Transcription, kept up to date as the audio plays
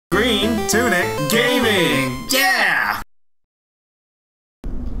Green Tunic Gaming! Yeah!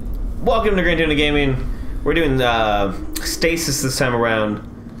 Welcome to GreenTunicGaming. We're doing Stasis this time around.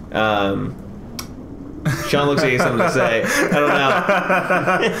 Sean looks like he has something to say. I don't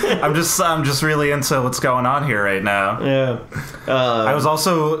know. I'm just really into what's going on here right now. Yeah. I was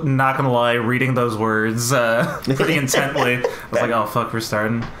also, not gonna lie, reading those words pretty intently. I was like, oh fuck, we're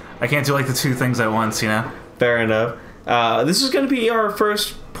starting. I can't do like the two things at once, you know? Fair enough. This is going to be our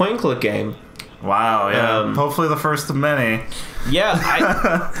first point-and-click game. Wow, yeah. Hopefully the first of many. Yeah,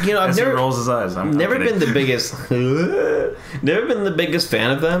 I've never rolls his eyes. Never been the biggest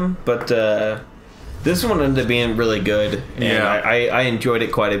fan of them, but this one ended up being really good, and yeah. I enjoyed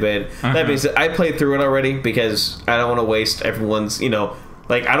it quite a bit. That being said, I played through it already because I don't want to waste everyone's, I don't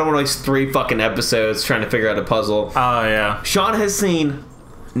want to waste 3 fucking episodes trying to figure out a puzzle. Oh yeah. Sean has seen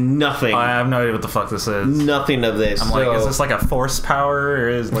nothing. I have no idea what the fuck this is. Nothing of this. I'm like, is this like a force power, or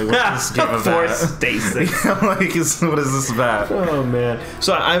is like what's this game about? Force stasis. I'm like, what is this about? Oh man.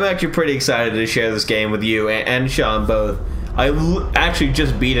 So I'm actually pretty excited to share this game with you and Sean both. I actually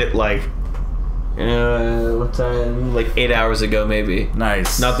just beat it like what time? Like 8 hours ago, maybe.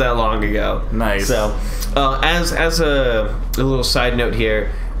 Nice. Not that long ago. Nice. So, as a little side note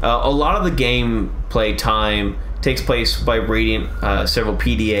here, a lot of the gameplay time takes place by reading several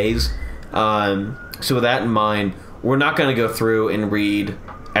PDAs. So with that in mind, we're not going to go through and read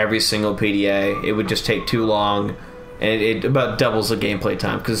every single PDA. It would just take too long, and it about doubles the gameplay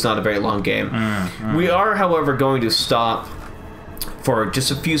time because it's not a very long game. We are, however, going to stop for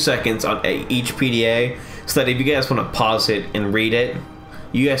just a few seconds on each PDA, so that if you guys want to pause it and read it,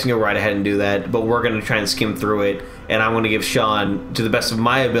 you guys can go right ahead and do that. But we're going to try and skim through it, and I'm going to give Sean, to the best of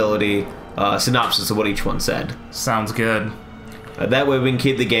my ability, synopsis of what each one said. Sounds good. That way we can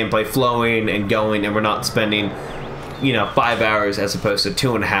keep the gameplay flowing and going, and we're not spending 5 hours as opposed to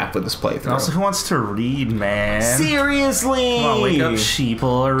 2.5 with this playthrough. And also, who wants to read, man? Seriously! Come on, wake up,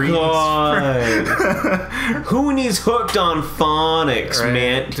 sheeple. Read. Who needs hooked on phonics, right.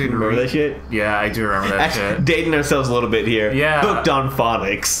 man? Dude, remember that shit? Yeah, I do remember that shit. Dating ourselves a little bit here. Yeah. Hooked on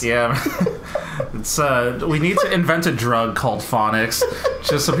phonics. Yeah. It's we need to invent a drug called phonics,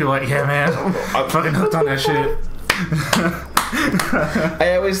 just so people are like, yeah, man, I'm fucking hooked on that shit.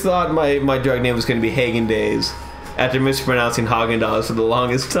 I always thought my drug name was going to be Hagen Days, after mispronouncing Haagen-Dazs for the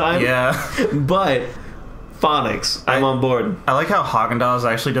longest time. Yeah. But phonics, I'm on board. I like how Haagen-Dazs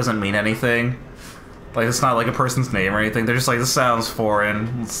actually doesn't mean anything. Like, it's not like a person's name or anything. They're just like, this sounds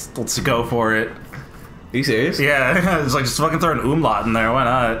foreign. Let's go for it. Are you serious? Yeah. It's like, just fucking throw an umlaut in there. Why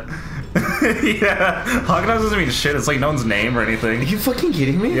not? Yeah. Haagen-Dazs doesn't mean shit. It's like no one's name or anything. Are you fucking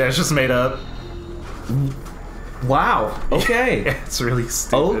kidding me? Yeah, it's just made up. Wow. Okay. Yeah, it's really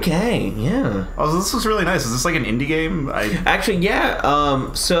stupid. Okay. Yeah. Oh, this was really nice. Is this like an indie game? Actually,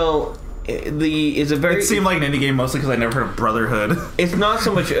 yeah. So it's a very. It seemed like an indie game mostly because I never heard of Brotherhood. It's not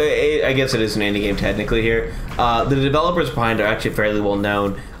so much. I guess it is an indie game technically here. The developers behind it are actually fairly well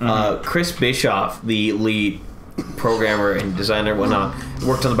known. Chris Bischoff, the lead programmer and designer, and whatnot,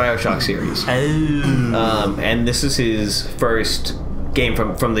 worked on the BioShock series. Oh. And this is his first game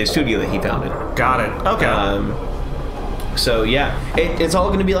from the studio that he founded. Got it. Okay. So yeah, it's all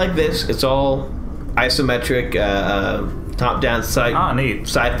going to be like this. It's all isometric, top-down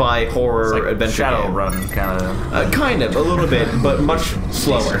sci-fi horror like adventure Shadow game. Run kind of. Kind of, a little bit, but much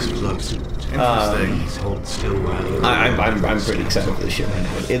slower. Interesting. I'm pretty excited for this shit right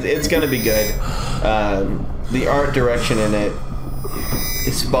now. It's going to be good. The art direction in it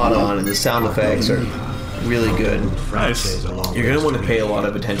is spot on, and the sound effects are really good. Nice. You're going to want to pay a lot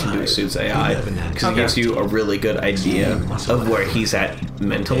of attention to his suit's AI because it gives you a really good idea of where he's at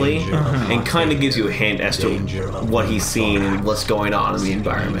mentally and kind of gives you a hint as to what he's seeing and what's going on in the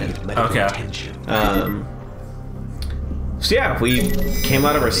environment. Okay. So yeah, we came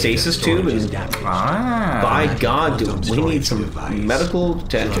out of our stasis tube and by God, dude, we need some medical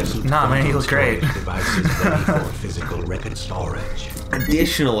attention. Nah, man, he looks great.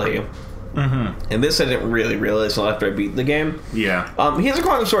 Additionally, and this I didn't really realize until after I beat the game. Yeah. He has a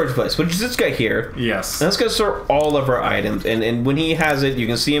quantum storage device, which is this guy here. Yes. And that's going to store all of our items. And when he has it, you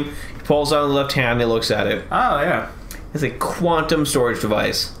can see him. He pulls out on the left hand. He looks at it. Oh yeah. It's a quantum storage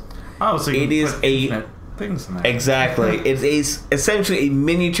device. Oh, so it is a things in there. Exactly. It's essentially a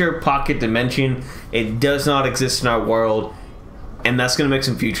miniature pocket dimension. It does not exist in our world, and that's going to make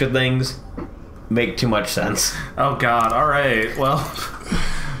some future things make too much sense. Oh God. All right. Well.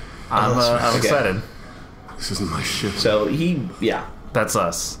 I'm excited. This isn't my ship. So that's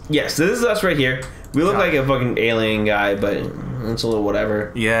us. Yes, this is us right here. We look like a fucking alien guy, but it's a little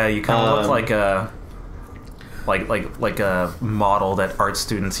whatever. Yeah, you kind of look like a like a model that art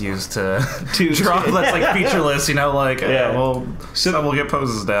students use to draw that's like featureless, you know, like so we'll get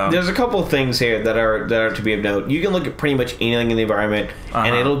poses down. There's a couple of things here that are to be of note. You can look at pretty much anything in the environment,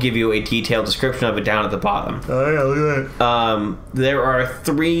 and it'll give you a detailed description of it down at the bottom. Oh yeah, look at that. There are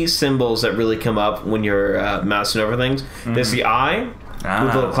 3 symbols that really come up when you're mousing over things. There's the eye with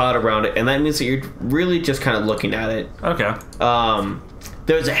a little cloud around it, and that means that you're really just kind of looking at it. Okay.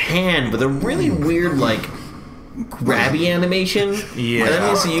 There's a hand with a really weird like grabby animation. Yeah. And that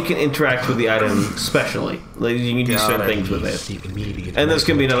means that you can interact with the item specially. Like you can do certain things with it. And there's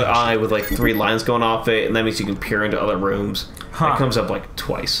gonna be another eye with like 3 lines going off it, and that means you can peer into other rooms. It comes up like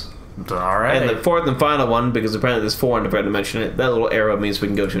twice. Alright. And the 4th and final one, because apparently there's 4 and I forgot to mention it, that little arrow means we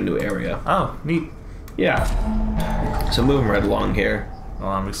can go to a new area. Oh, neat. Yeah. So moving right along here. Well,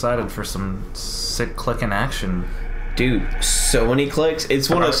 I'm excited for some sick clicking action. Dude, so many clicks. It's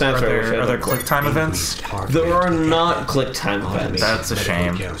one of those times where are there click time events? There are not click time events. That's a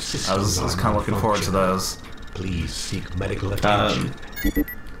shame. I was kind of looking forward to those. Please seek medical attention.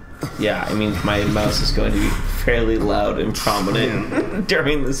 Yeah, I mean, my mouse is going to be fairly loud and prominent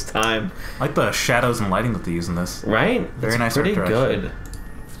during this time. I like the shadows and lighting that they use in this. Right? Very nice. Pretty good.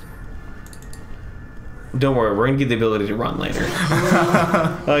 Don't worry, we're gonna get the ability to run later.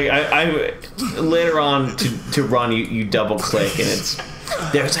 Like I later on to run, you double click and it's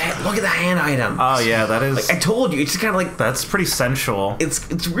there's look at the hand item. Oh yeah, that is. Like I told you, it's kind of like that's pretty sensual.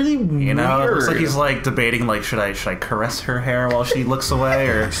 It's really you know. weird. It looks like he's like debating like should I caress her hair while she looks away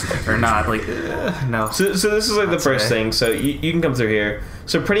or not? Like no. So this is like the first thing. So you can come through here.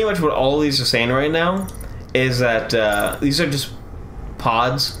 So pretty much what all of these are saying right now is that these are just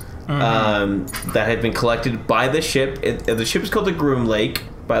pods. That had been collected by the ship. The ship is called the Groom Lake,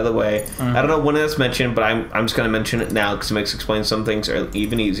 by the way. I don't know when that's mentioned, but I'm just going to mention it now because it makes explaining some things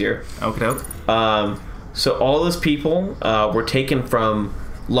even easier. Okay. So all those people were taken from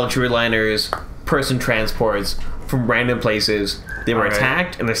luxury liners, person transports, from random places. They were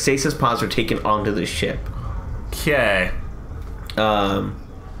attacked, and their stasis pods were taken onto the ship. Okay. I'm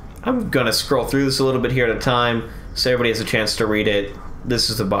going to scroll through this a little bit here at a time so everybody has a chance to read it.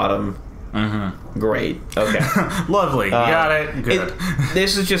 This is the bottom. Great. Okay. Lovely. You got it. Good.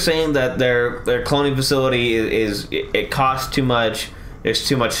 This is just saying that their cloning facility it costs too much. There's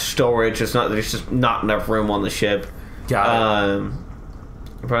too much storage. There's just not enough room on the ship. Got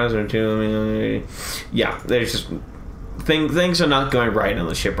it. Yeah. There's just things are not going right on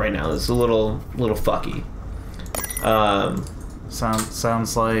the ship right now. It's a little fucky.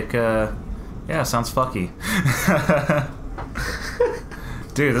 Sounds like sounds fucky.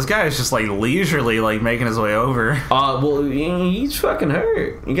 Dude, this guy is just like leisurely like making his way over. Well, he's fucking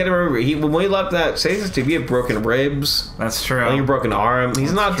hurt. You gotta remember, when we left that stasis tube, he had broken ribs. That's true. I think a broken arm.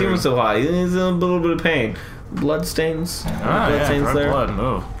 He's not doing so hot. He's in a little bit of pain. Blood stains. Blood there.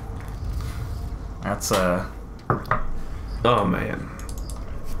 Ooh. That's Oh man.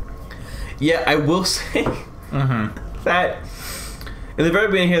 Yeah, I will say that in the very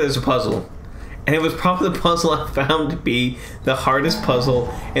beginning here, there's a puzzle. And it was probably the puzzle I found to be the hardest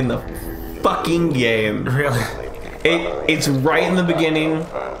puzzle in the fucking game. Really? It's right in the beginning,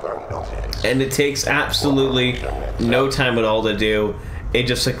 and it takes absolutely no time at all to do. It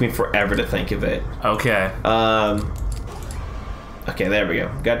just took me forever to think of it. Okay. Okay, there we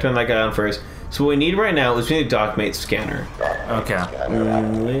go. Got to turn that guy on first. So what we need right now is we need a DocMate scanner.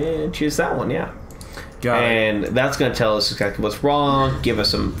 Okay. Choose that one, yeah. Got it. And that's going to tell us exactly what's wrong, give us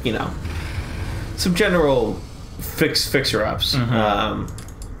some, some general fixer-ups.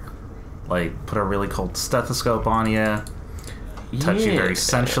 Like put a really cold stethoscope on you, touch you very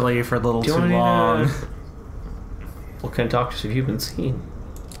sensually for a little too long. What kind of doctors have you been seeing?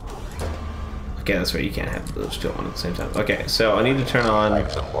 Okay, that's right. You can't have those two on at the same time. Okay, so I need to turn on.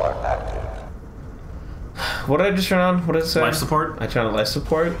 What did I just turn on? What did it say? Life support. I turned on life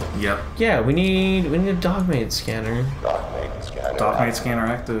support. Yep. Yeah, we need a DocMate scanner. DocMate scanner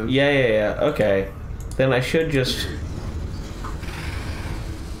active. Yeah. Okay. Then I should just.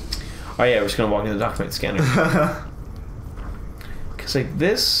 Oh yeah, we're just gonna walk into the DocMate scanner. Cause like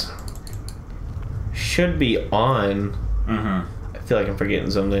this should be on. I feel like I'm forgetting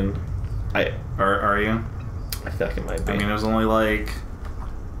something. Are you? I feel like it might be. I mean, it was only like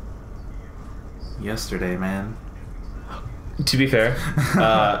yesterday, man. To be fair,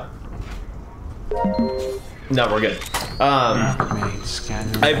 no, we're good.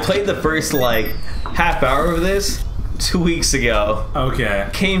 I played the first like half hour of this 2 weeks ago. Okay.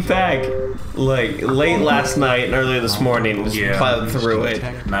 Came back like late last night and early this morning. Just plowed through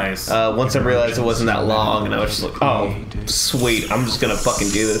it. Nice. Once I realized it wasn't that long, and I was just like, oh, sweet, I'm just gonna fucking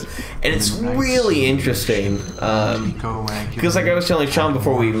do this. and it's really interesting. Because like I was telling Sean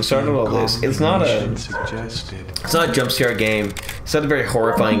before we even started all this, it's not a jump scare game. It's not a very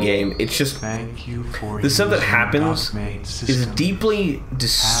horrifying game. It's just the stuff that happens is deeply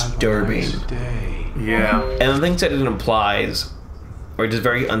disturbing. Yeah. And the things that it implies are just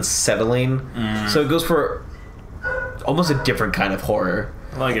very unsettling. So it goes for almost a different kind of horror.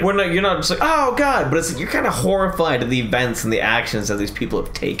 I like it. You're not just like, oh god, but it's you're kind of horrified at the events and the actions that these people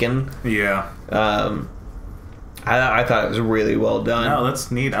have taken. Yeah. I thought it was really well done. No, that's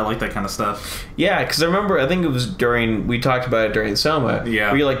neat. I like that kind of stuff. Yeah, because I think it was we talked about it during Soma. Yeah.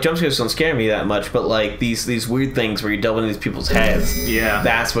 Where you're like, jump scares don't scare me that much, but like these weird things where you're delving into these people's heads. Yeah.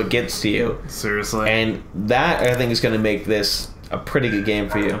 That's what gets to you. Seriously. And that, I think, is going to make this a pretty good game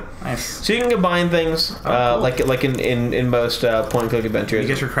for you. Nice. So you can combine things, cool. like in most point-and-click adventures. You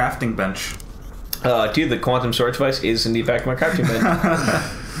get your crafting bench. Dude, the quantum storage device is in fact my crafting bench.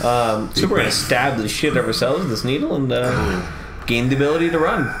 So we're gonna stab the shit out of ourselves with this needle and gain the ability to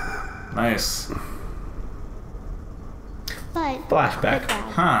run. Nice. But Flashback.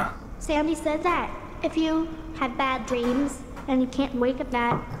 Huh. Sandy said that if you have bad dreams and you can't wake up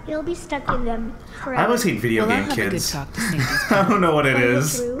that, you'll be stuck in them forever. I always hate video Well, I'll game have a good kids. talk to Sandy's I don't know what it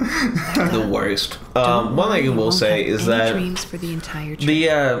is. True. The worst. Don't One thing I worry, you will won't say have is any that dreams for the entire trip.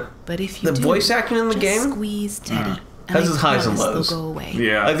 the but if you the do, voice acting in the just game squeeze Teddy. has I its highs and promise lows. They'll go away.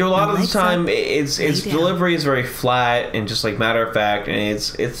 Yeah. like there are a lot of the Lights time up, its lay down. delivery is very flat and just like matter of fact, and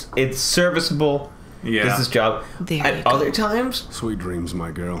it's serviceable. Yeah. Does this job. There you At go. other times, Sweet dreams,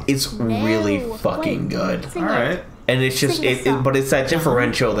 my girl. it's really No, fucking wait. good. Sing All it. right. And it's just Sing a song. but it's that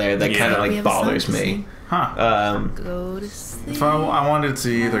differential there that kind Yeah. of We like have a song bothers to me. sing. Huh. Go to sleep. If I wanted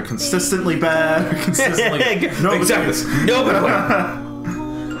to either consistently bad or consistently No, exactly. No,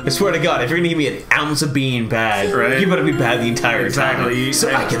 I swear to God, if you're gonna give me an ounce of being bad, Right. you better be bad the entire Exactly. time.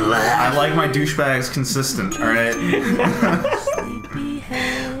 So I can laugh. I like my douchebags consistent. All right.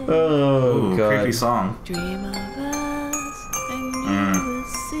 Oh Ooh, God. creepy song. Dream of us, and you will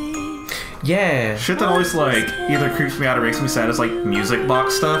see. Yeah. Shit that always like either creeps me out or makes me sad is like music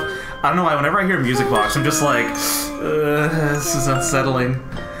box stuff. I don't know why. Whenever I hear music box, I'm just like, this is unsettling.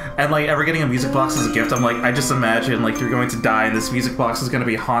 And like ever getting a music box as a gift, I'm like, I just imagine like you're going to die and this music box is going to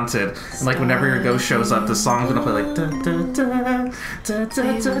be haunted. And like whenever your ghost shows up, the song's going to play like da da da da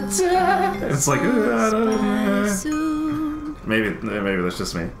da da da. It's like maybe that's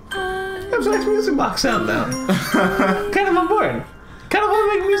just me. That's a nice music box sound now. Kind of on board. Kind of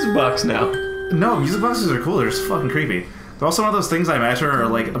want to make a music box now. No, music boxes are cool. They're just fucking creepy. They're also one of those things I imagine are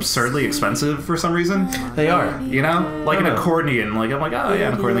like absurdly expensive for some reason. They are. You know, like an accordion. Like I'm like, oh yeah,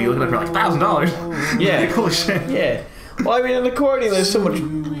 an accordion. You look at it for like $1,000. Yeah. Like, holy shit. Yeah. Well, I mean, an accordion, there's so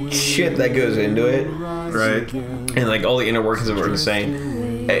much shit that goes into it. Right. And like all the inner workings of it are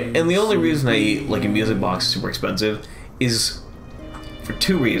insane. And the only reason like a music box is super expensive is for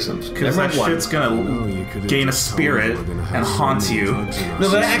two reasons. Because that Number one, shit's gonna gain a spirit and haunt you. no,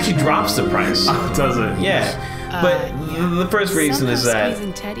 that actually drops the price. Does it? Yeah. But the first reason is Somehow that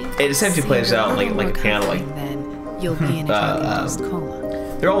squeezing Teddy it essentially plays seemed a out like little a more piano, like comforting than you'll be in a drug-induced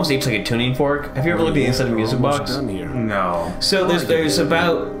coma. they're almost each like a tuning fork. Have you ever looked at the inside of a music box? Done here. No. So there's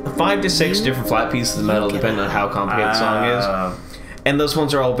about 5 to 6 different flat pieces of metal depending on how complicated the song is. And those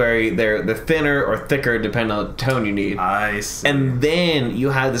ones are all they're thinner or thicker depending on the tone you need. I see. And then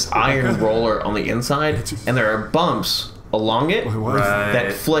you have this iron roller on the inside, and there are bumps along it Right.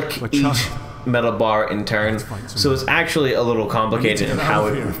 that flick each metal bar in turn. So it's actually a little complicated in how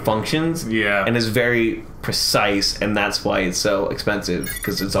it functions. Yeah. And is very precise, and that's why it's so expensive,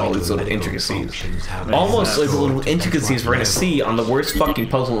 because it's all these little intricacies. Almost like the little intricacies we're gonna see on the worst fucking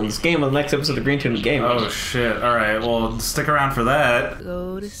puzzle in this game on the next episode of GreenTunicGaming. Oh shit. Alright, well stick around for that.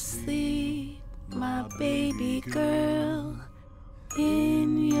 Go to sleep, my baby girl,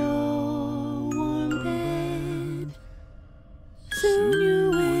 in your warm bed. Soon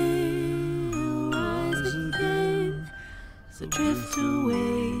you will rise again, so drift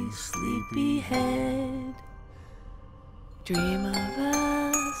away, sleepyhead. Dream of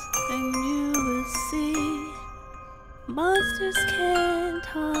us, and you will see monsters can't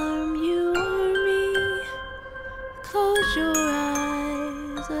harm you or me. Close your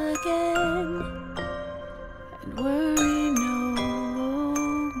eyes again and worry no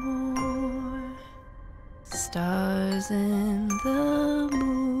more. Stars and the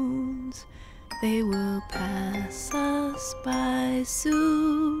moons, they will pass us by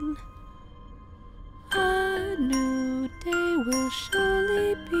soon. A new day will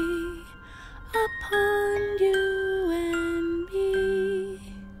surely be upon you and me.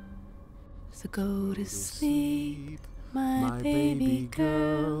 So go to sleep, my baby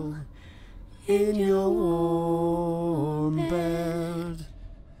girl, in your warm bed.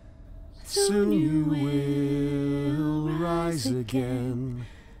 Soon you will rise again,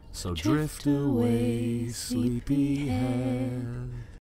 so drift away, sleepyhead.